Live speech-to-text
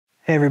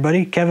Hey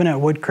everybody, Kevin at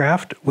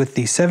Woodcraft with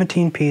the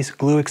 17-piece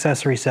glue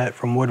accessory set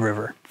from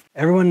WoodRiver.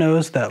 Everyone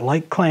knows that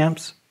like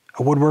clamps,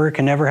 a woodworker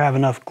can never have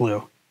enough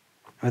glue.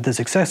 With this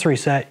accessory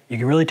set, you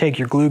can really take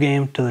your glue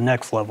game to the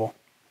next level.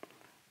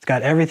 It's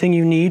got everything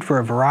you need for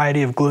a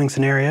variety of gluing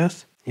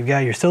scenarios. You've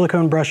got your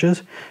silicone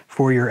brushes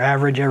for your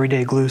average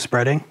everyday glue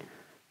spreading,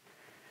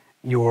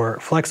 your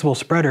flexible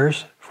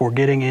spreaders for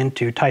getting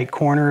into tight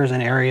corners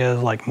and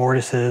areas like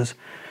mortises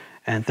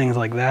and things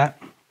like that.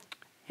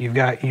 You've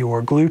got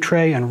your glue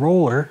tray and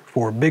roller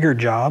for bigger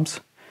jobs,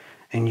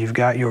 and you've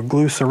got your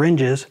glue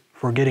syringes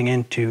for getting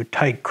into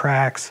tight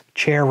cracks,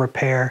 chair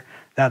repair,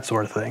 that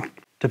sort of thing.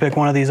 To pick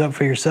one of these up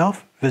for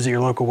yourself, visit your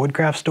local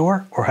Woodcraft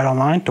store or head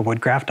online to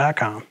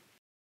woodcraft.com.